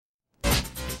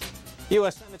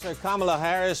U.S. Senator Kamala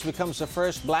Harris becomes the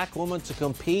first black woman to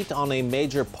compete on a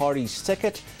major party's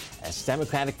ticket as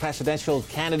Democratic presidential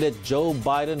candidate Joe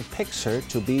Biden picks her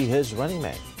to be his running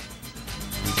mate.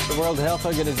 The World Health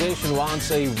Organization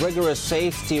wants a rigorous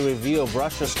safety review of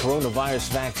Russia's coronavirus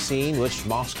vaccine, which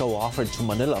Moscow offered to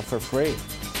Manila for free.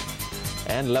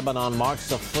 And Lebanon marks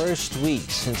the first week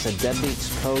since a deadly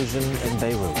explosion in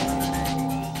Beirut.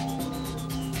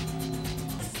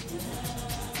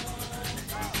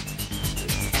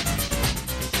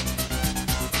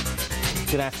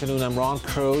 Good afternoon, I'm Ron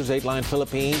Cruz. 8Line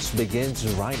Philippines begins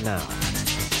right now.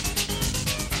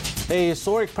 A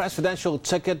historic presidential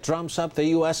ticket drums up the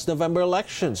U.S. November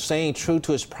elections. Staying true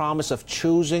to his promise of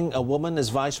choosing a woman as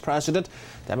vice president,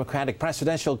 Democratic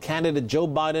presidential candidate Joe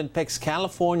Biden picks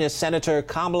California Senator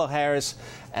Kamala Harris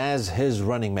as his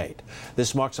running mate.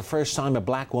 This marks the first time a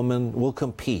black woman will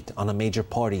compete on a major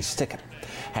party's ticket.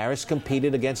 Harris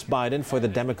competed against Biden for the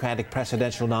Democratic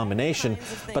presidential nomination,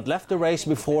 but left the race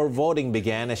before voting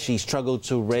began as she struggled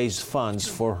to raise funds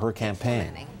for her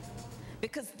campaign.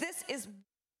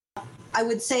 I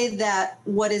would say that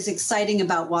what is exciting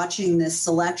about watching this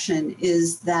election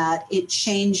is that it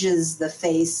changes the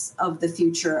face of the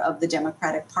future of the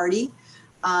Democratic Party,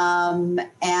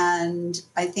 and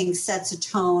I think sets a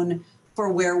tone for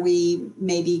where we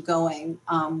may be going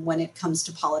when it comes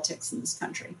to politics in this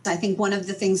country. I think one of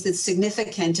the things that's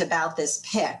significant about this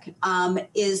pick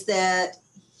is that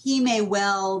he may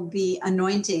well be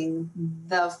anointing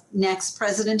the next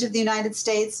president of the United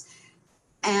States,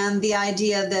 and the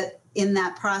idea that in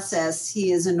that process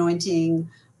he is anointing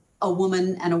a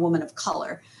woman and a woman of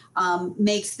color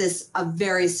makes this a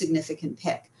very significant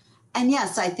pick. And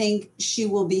yes, I think she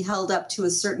will be held up to a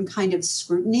certain kind of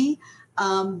scrutiny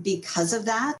because of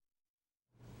that.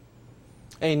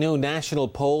 A new national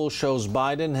poll shows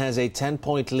Biden has a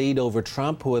 10-point lead over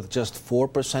Trump, with just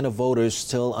 4% of voters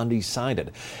still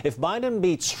undecided. If Biden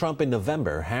beats Trump in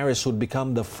November, Harris would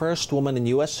become the first woman in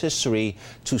U.S. history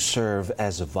to serve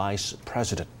as a vice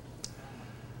president.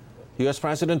 U.S.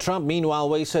 President Trump, meanwhile,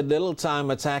 wasted little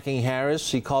time attacking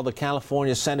Harris. He called the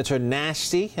California senator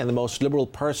nasty and the most liberal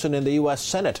person in the U.S.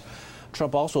 Senate.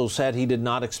 Trump also said he did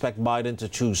not expect Biden to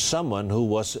choose someone who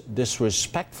was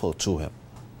disrespectful to him.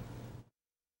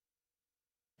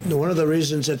 One of the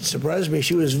reasons that surprised me,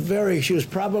 she was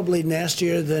probably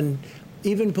nastier than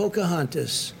even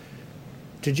Pocahontas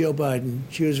to Joe Biden.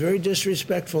 She was very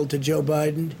disrespectful to Joe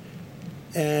Biden,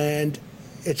 and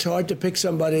it's hard to pick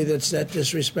somebody that's that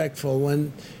disrespectful.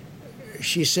 When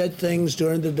she said things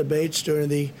during the debates, during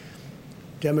the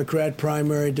Democrat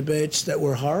primary debates, that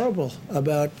were horrible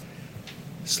about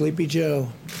Sleepy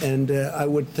Joe, and I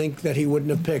would think that he wouldn't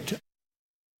have picked.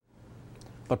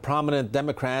 But prominent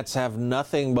Democrats have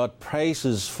nothing but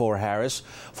praises for Harris.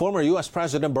 Former U.S.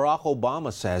 President Barack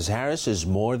Obama says Harris is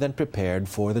more than prepared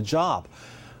for the job.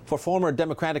 For former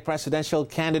Democratic presidential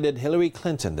candidate Hillary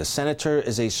Clinton, the senator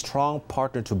is a strong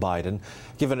partner to Biden,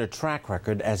 given her track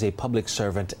record as a public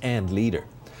servant and leader.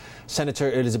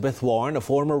 Senator Elizabeth Warren, a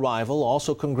former rival,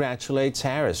 also congratulates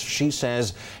Harris. She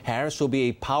says Harris will be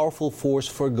a powerful force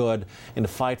for good in the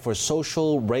fight for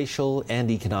social, racial, and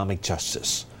economic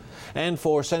justice. And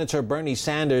for Senator Bernie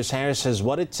Sanders, Harris has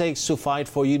what it takes to fight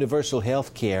for universal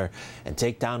health care and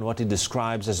take down what he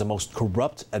describes as the most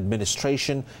corrupt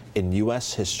administration in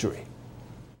U.S. history.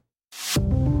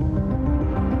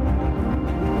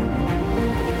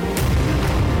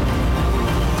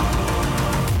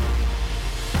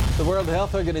 The World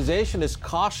Health Organization is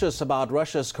cautious about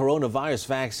Russia's coronavirus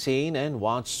vaccine and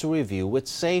wants to review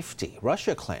its safety.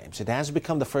 Russia claims it has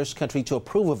become the first country to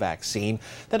approve a vaccine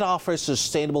that offers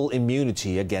sustainable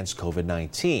immunity against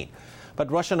COVID-19.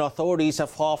 But Russian authorities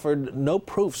have offered no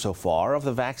proof so far of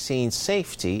the vaccine's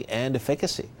safety and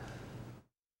efficacy.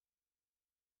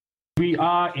 We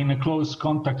are in a close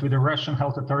contact with the Russian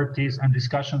health authorities, and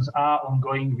discussions are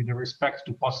ongoing with respect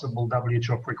to possible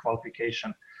WHO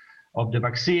pre-qualification of the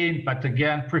vaccine. But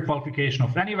again, pre-qualification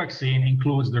of any vaccine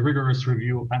includes the rigorous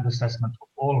review and assessment of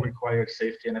all required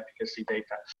safety and efficacy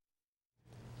data.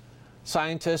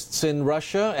 Scientists in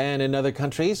Russia and in other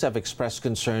countries have expressed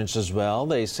concerns as well.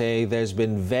 They say there's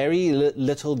been very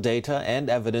little data and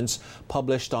evidence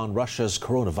published on Russia's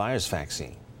coronavirus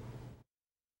vaccine.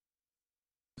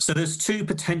 So there's two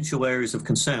potential areas of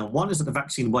concern. One is that the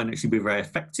vaccine won't actually be very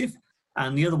effective,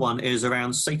 and the other one is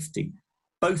around safety.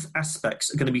 Both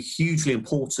aspects are going to be hugely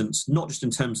important, not just in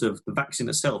terms of the vaccine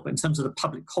itself, but in terms of the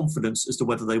public confidence as to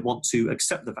whether they want to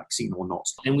accept the vaccine or not.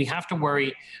 And we have to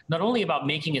worry not only about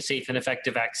making a safe and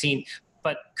effective vaccine,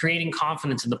 but creating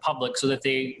confidence in the public so that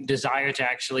they desire to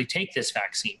actually take this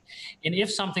vaccine. And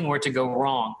if something were to go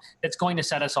wrong, that's going to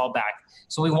set us all back.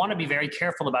 So we want to be very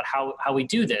careful about how we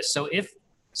do this. So if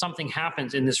something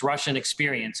happens in this Russian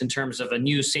experience in terms of a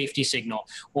new safety signal,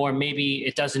 or maybe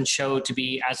it doesn't show to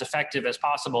be as effective as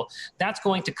possible, that's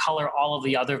going to color all of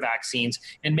the other vaccines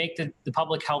and make the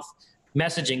public health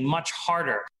messaging much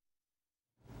harder.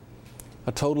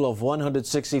 A total of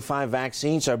 165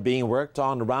 vaccines are being worked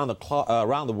on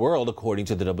around the world, according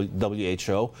to the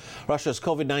WHO. Russia's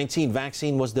COVID-19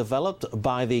 vaccine was developed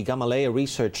by the Gamaleya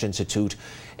Research Institute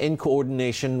in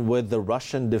coordination with the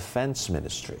Russian Defense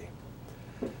Ministry.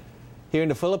 Here in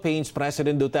the Philippines,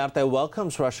 President Duterte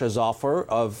welcomes Russia's offer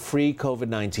of free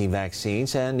COVID-19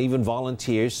 vaccines and even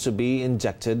volunteers to be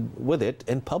injected with it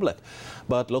in public.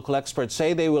 But local experts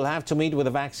say they will have to meet with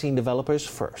the vaccine developers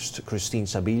first. Christine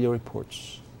Sabilio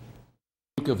reports.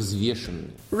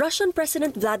 Russian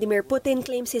President Vladimir Putin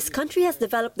claims his country has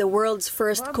developed the world's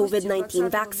first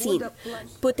COVID-19 vaccine.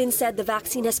 Putin said the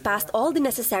vaccine has passed all the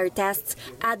necessary tests,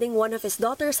 adding one of his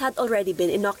daughters had already been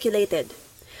inoculated.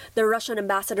 The Russian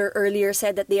ambassador earlier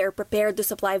said that they are prepared to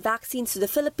supply vaccines to the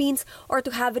Philippines or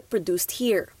to have it produced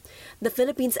here. The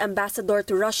Philippines ambassador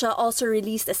to Russia also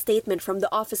released a statement from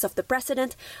the office of the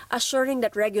president, assuring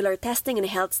that regular testing and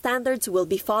health standards will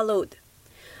be followed.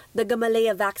 The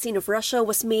Gamaleya vaccine of Russia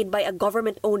was made by a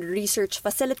government-owned research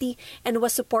facility and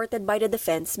was supported by the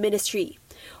Defense Ministry.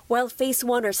 While Phase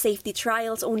 1 or safety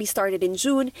trials only started in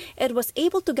June, it was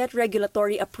able to get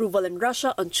regulatory approval in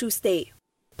Russia on Tuesday.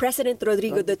 President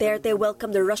Rodrigo Duterte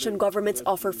welcomed the Russian government's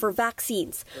offer for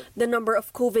vaccines. The number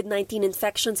of COVID-19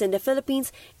 infections in the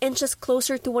Philippines inches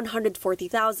closer to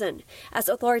 140,000, as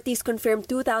authorities confirmed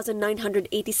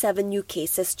 2,987 new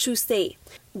cases Tuesday.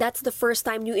 That's the first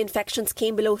time new infections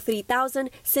came below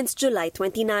 3,000 since July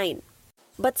 29.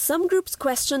 But some groups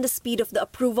question the speed of the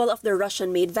approval of the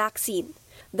Russian-made vaccine.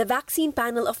 The vaccine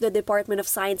panel of the Department of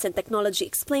Science and Technology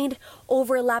explained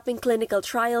overlapping clinical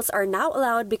trials are now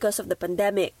allowed because of the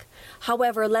pandemic.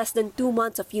 However, less than 2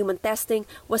 months of human testing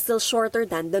was still shorter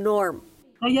than the norm.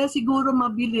 Kaya siguro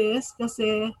mabilis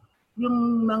kasi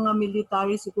yung mga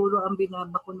military siguro ang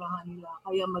binabakunahan nila.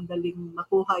 Kaya madaling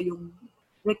makuha yung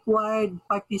required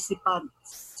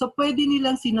participants. So pwede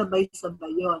nilang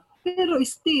sinabay-sabay yun. Pero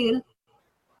still,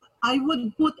 I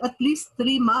would put at least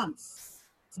 3 months.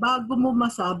 Bago mo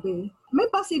masabi, may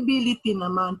possibility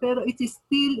naman, pero it is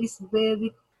still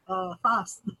very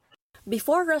fast.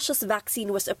 Before Russia's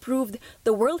vaccine was approved,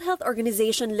 the World Health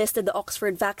Organization listed the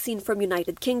Oxford vaccine from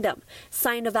United Kingdom,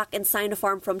 Sinovac and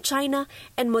Sinopharm from China,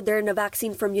 and Moderna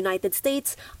vaccine from United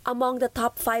States among the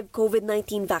top 5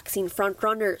 COVID-19 vaccine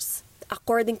frontrunners.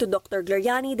 According to Dr.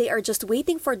 Gloriani, they are just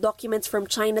waiting for documents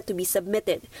from China to be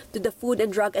submitted to the Food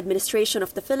and Drug Administration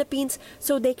of the Philippines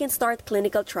so they can start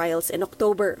clinical trials in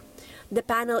October. The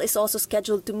panel is also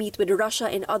scheduled to meet with Russia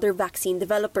and other vaccine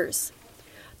developers.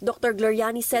 Dr.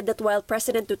 Gloriani said that while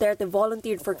President Duterte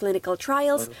volunteered for clinical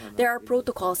trials, there are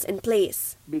protocols in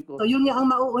place. So yun nga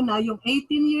ang mauuna, yung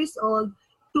 18 years old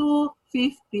to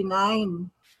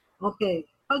 59. Okay.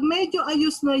 Pag medyo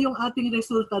ayos na yung ating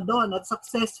resulta doon at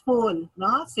successful,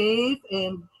 no? Safe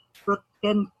and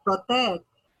can protect.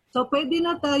 So pwede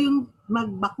na tayong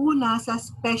magbakuna sa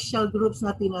special groups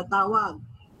na tinatawag.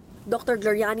 Dr.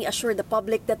 Gloriani assured the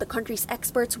public that the country's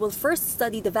experts will first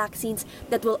study the vaccines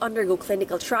that will undergo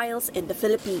clinical trials in the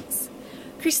Philippines.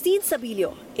 Christine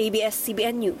Sabilio,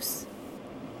 ABS-CBN News.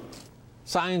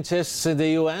 Scientists in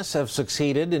the U.S. have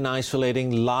succeeded in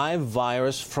isolating live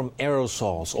virus from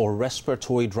aerosols or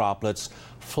respiratory droplets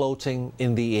floating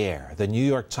in the air. The New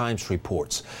York Times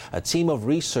reports a team of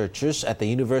researchers at the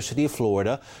University of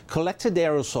Florida collected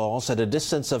aerosols at a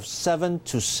distance of 7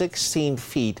 to 16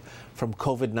 feet from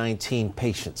COVID-19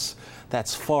 patients.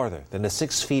 That's farther than the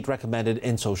 6 feet recommended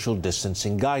in social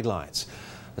distancing guidelines.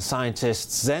 The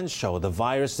scientists then show the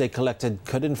virus they collected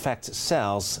could infect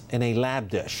cells in a lab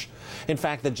dish. In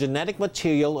fact, the genetic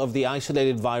material of the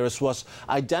isolated virus was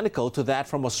identical to that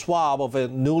from a swab of a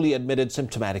newly admitted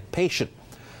symptomatic patient.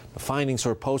 The findings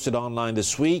were posted online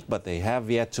this week, but they have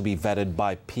yet to be vetted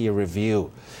by peer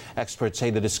review. Experts say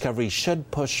the discovery should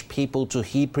push people to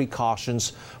heed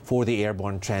precautions for the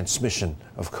airborne transmission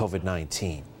of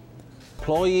COVID-19.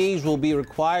 Employees will be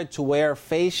required to wear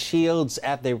face shields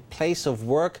at their place of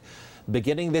work.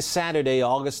 beginning this Saturday,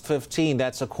 August 15.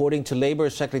 That's according to Labor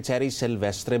Secretary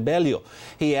Silvestre Bello.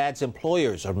 He adds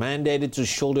employers are mandated to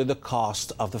shoulder the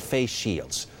cost of the face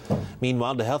shields.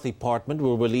 Meanwhile, the Health Department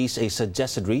will release a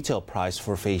suggested retail price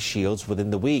for face shields within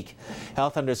the week.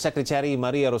 Health Undersecretary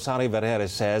Maria Rosario Vergeres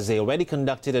says they already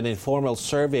conducted an informal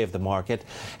survey of the market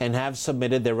and have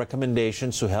submitted their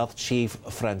recommendations to Health Chief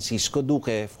Francisco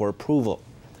Duque for approval.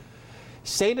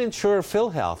 State insurer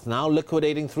PhilHealth now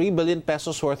liquidating 3 billion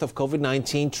pesos worth of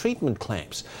COVID-19 treatment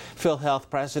claims. PhilHealth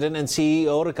President and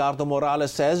CEO Ricardo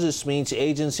Morales says this means the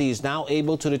agency is now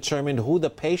able to determine who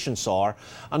the patients are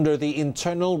under the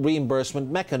Internal Reimbursement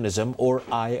Mechanism, or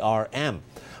IRM.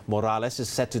 Morales is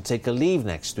set to take a leave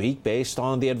next week based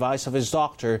on the advice of his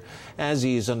doctor as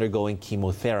he is undergoing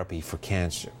chemotherapy for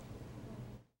cancer.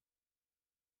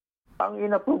 Ang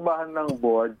inaprubahan ng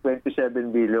board,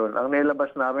 27 billion. Ang nilabas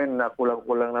namin na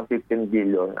kulang-kulang ng 15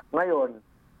 billion. Ngayon,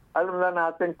 alam na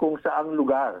natin kung saang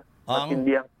lugar at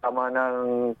hindi ang tama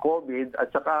ng COVID. At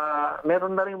saka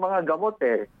meron na rin mga gamot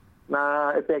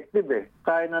na effective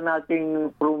Kaya na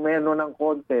nating prumeno ng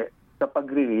konti sa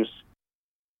pag-release.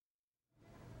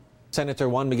 Senator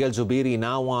Juan Miguel Zubiri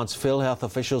now wants PhilHealth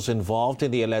officials involved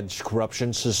in the alleged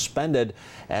corruption suspended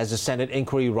as the Senate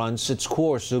inquiry runs its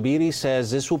course. Zubiri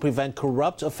says this will prevent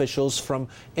corrupt officials from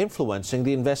influencing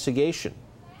the investigation.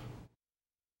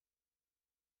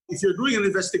 If you're doing an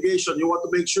investigation, you want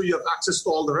to make sure you have access to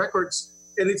all the records.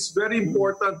 And it's very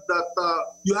important that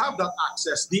you have that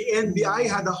access. The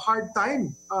NBI had a hard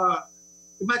time.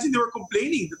 Imagine they were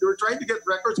complaining that they were trying to get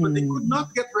records, but they could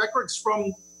not get records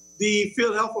from the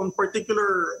PhilHealth on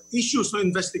particular issues no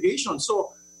investigation.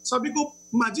 So sabi ko,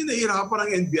 imagine nahihirapan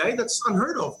ng NBI, that's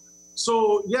unheard of.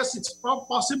 So yes, it's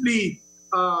possibly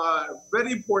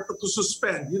very important to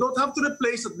suspend. You don't have to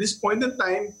replace at this point in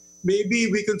time. Maybe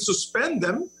we can suspend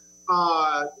them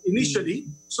initially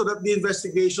so that the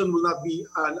investigation will not be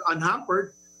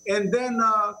unhampered, and then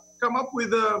come up with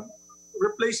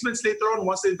replacements later on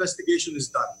once the investigation is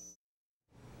done.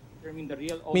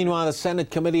 Meanwhile, the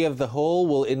Senate Committee of the Whole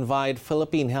will invite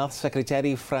Philippine Health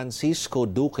Secretary Francisco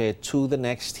Duque to the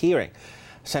next hearing.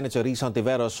 Senator Risa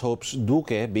Ontiveros hopes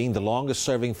Duque, being the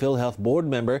longest-serving PhilHealth board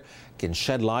member, can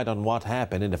shed light on what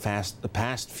happened in the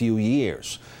past few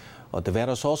years.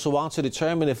 Ontiveros also wants to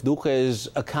determine if Duque is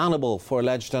accountable for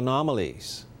alleged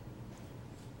anomalies.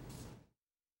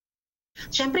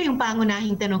 Siyempre, yung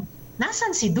pangunahing tanong,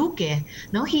 nasan si Duque?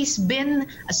 No, he's been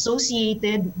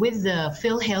associated with the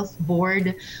PhilHealth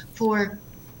board for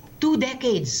 2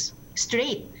 decades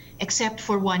straight, except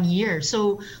for 1 year.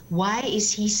 So why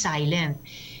is he silent?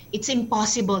 It's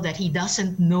impossible that he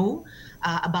doesn't know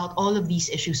about all of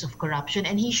these issues of corruption,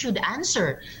 and he should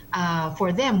answer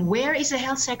for them. Where is the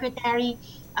health secretary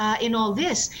in all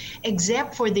this?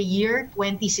 Except for the year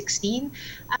 2016,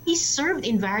 he served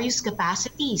in various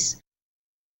capacities.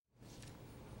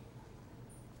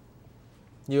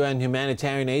 UN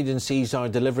humanitarian agencies are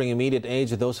delivering immediate aid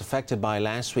to those affected by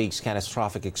last week's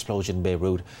catastrophic explosion in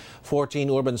Beirut. 14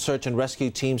 urban search and rescue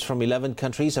teams from 11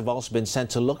 countries have also been sent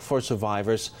to look for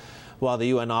survivors, while the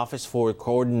UN Office for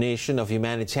Coordination of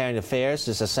Humanitarian Affairs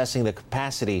is assessing the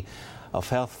capacity of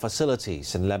health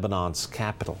facilities in Lebanon's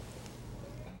capital.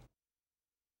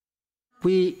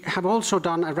 We have also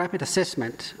done a rapid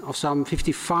assessment of some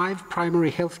 55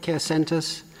 primary healthcare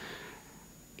centers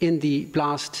in the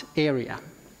blast area.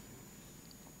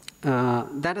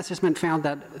 That assessment found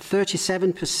that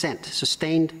 37%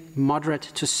 sustained moderate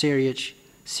to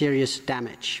serious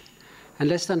damage, and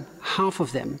less than half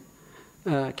of them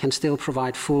can still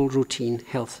provide full routine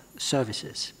health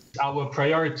services. Our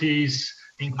priorities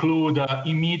include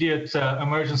immediate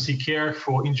emergency care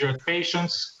for injured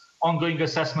patients, ongoing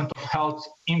assessment of health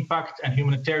impact and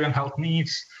humanitarian health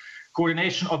needs,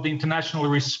 coordination of the international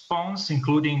response,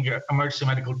 including emergency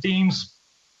medical teams,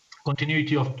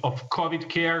 continuity of COVID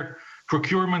care,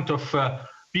 procurement of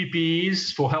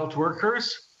PPEs for health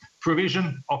workers,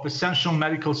 provision of essential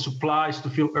medical supplies to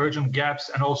fill urgent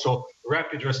gaps, and also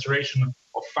rapid restoration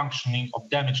of functioning of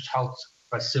damaged health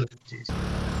facilities.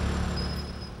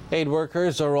 Aid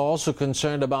workers are also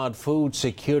concerned about food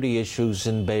security issues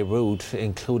in Beirut,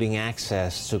 including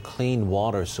access to clean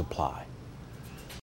water supply.